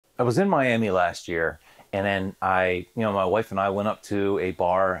I was in Miami last year, and then my wife and I went up to a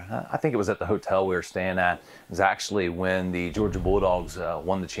bar. I think it was at the hotel we were staying at. It was actually when the Georgia Bulldogs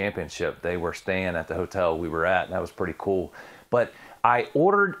won the championship. They were staying at the hotel we were at, and that was pretty cool. But I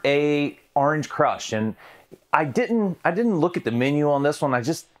ordered a orange crush, and I didn't look at the menu on this one. I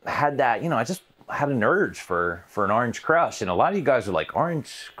just had that, I just had an urge for an orange crush. And a lot of you guys are like,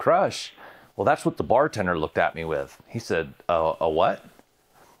 orange crush? Well, that's what the bartender looked at me with. He said, a what?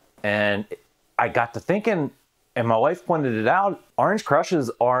 And I got to thinking, and my wife pointed it out, orange crushes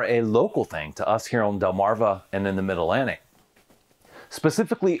are a local thing to us here on Delmarva and in the Mid-Atlantic.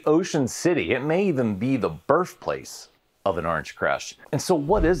 Specifically Ocean City. It may even be the birthplace of an orange crush. And so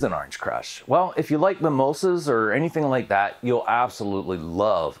what is an orange crush? Well, if you like mimosas or anything like that, you'll absolutely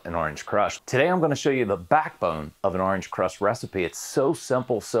love an orange crush. Today I'm going to show you the backbone of an orange crush recipe. It's so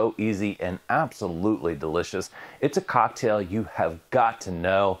simple, so easy, and absolutely delicious. It's a cocktail you have got to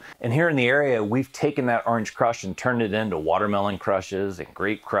know. And here in the area, we've taken that orange crush and turned it into watermelon crushes and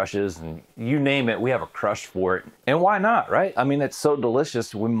grape crushes, and you name it, we have a crush for it. And why not, right? I mean, it's so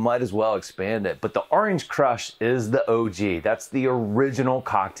delicious, we might as well expand it. But the orange crush is the OG. That's the original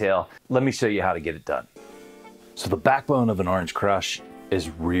cocktail. Let me show you how to get it done. So the backbone of an orange crush is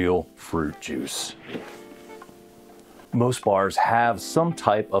real fruit juice. Most bars have some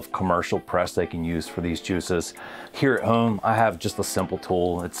type of commercial press they can use for these juices. Here at home, I have just a simple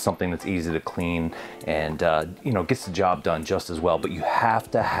tool. It's something that's easy to clean and gets the job done just as well. But you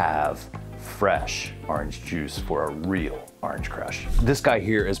have to have fresh orange juice for a real orange crush. This guy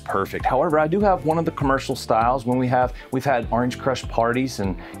here is perfect. However, I do have one of the commercial styles when we've had orange crush parties,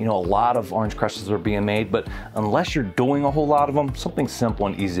 and a lot of orange crushes are being made, but unless you're doing a whole lot of them, something simple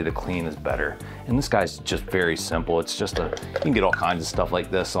and easy to clean is better. And this guy's just very simple. It's just you can get all kinds of stuff like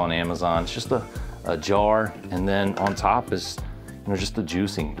this on Amazon. It's just a jar, and then on top is just a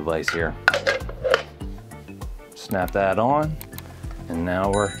juicing device here. Snap that on, and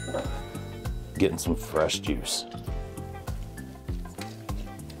now we're getting some fresh juice.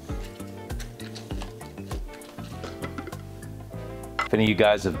 If any of you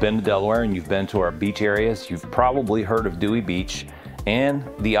guys have been to Delaware and you've been to our beach areas, you've probably heard of Dewey Beach and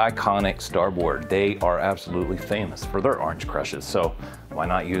the iconic Starboard. They are absolutely famous for their orange crushes, so why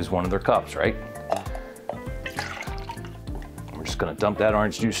not use one of their cups, right? We're just gonna dump that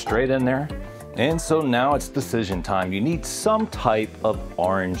orange juice straight in there. And so now it's decision time. You need some type of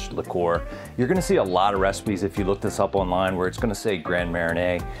orange liqueur. You're gonna see a lot of recipes if you look this up online where it's gonna say Grand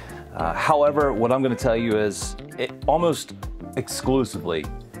Marnier. However, what I'm gonna tell you is almost exclusively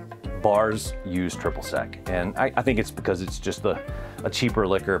bars use triple sec. And I think it's because it's just a cheaper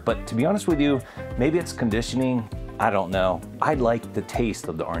liquor. But to be honest with you, maybe it's conditioning. I don't know. I like the taste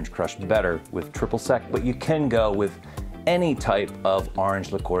of the orange crush better with triple sec, but you can go with any type of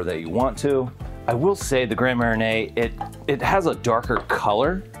orange liqueur that you want to. I will say the Grand Marnier, it has a darker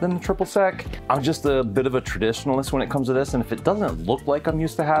color than the triple sec. I'm just a bit of a traditionalist when it comes to this, and if it doesn't look like I'm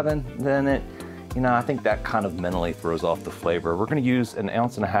used to having, then I think that kind of mentally throws off the flavor. We're gonna use 1.5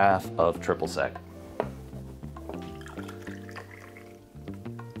 ounces of triple sec.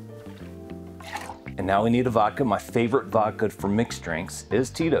 And now we need a vodka. My favorite vodka for mixed drinks is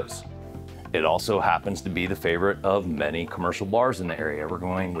Tito's. It also happens to be the favorite of many commercial bars in the area. We're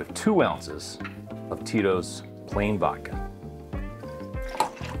going with 2 ounces of Tito's plain vodka.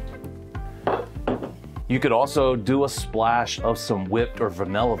 You could also do a splash of some whipped or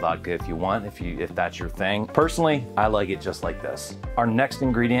vanilla vodka if you want, if that's your thing. Personally, I like it just like this. Our next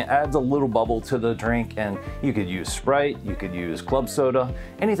ingredient adds a little bubble to the drink, and you could use Sprite, you could use club soda,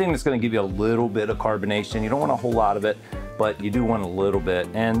 anything that's gonna give you a little bit of carbonation. You don't want a whole lot of it, but you do want a little bit.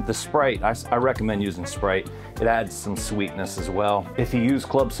 And the Sprite, I recommend using Sprite. It adds some sweetness as well. If you use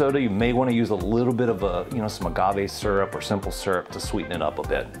club soda, you may want to use a little bit of some agave syrup or simple syrup to sweeten it up a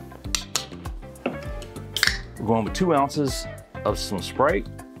bit. We're going with 2 ounces of some Sprite.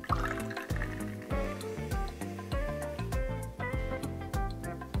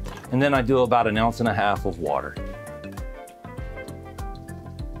 And then I do about 1.5 ounces of water.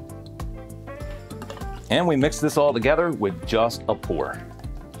 And we mix this all together with just a pour.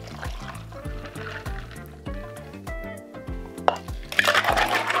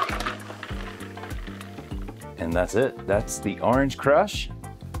 And that's it. That's the orange crush.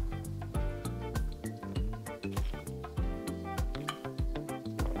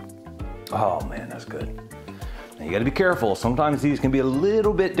 Oh man, that's good. Now you gotta be careful. Sometimes these can be a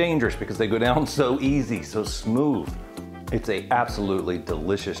little bit dangerous because they go down so easy, so smooth. It's a absolutely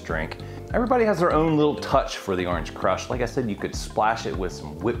delicious drink. Everybody has their own little touch for the orange crush. Like I said, you could splash it with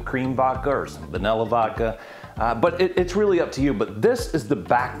some whipped cream vodka or some vanilla vodka. But it's really up to you. But this is the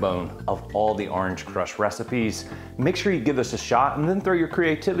backbone of all the Orange Crush recipes. Make sure you give this a shot and then throw your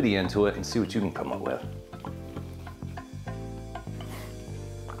creativity into it and see what you can come up with.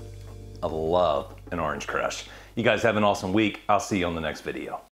 I love an Orange Crush. You guys have an awesome week. I'll see you on the next video.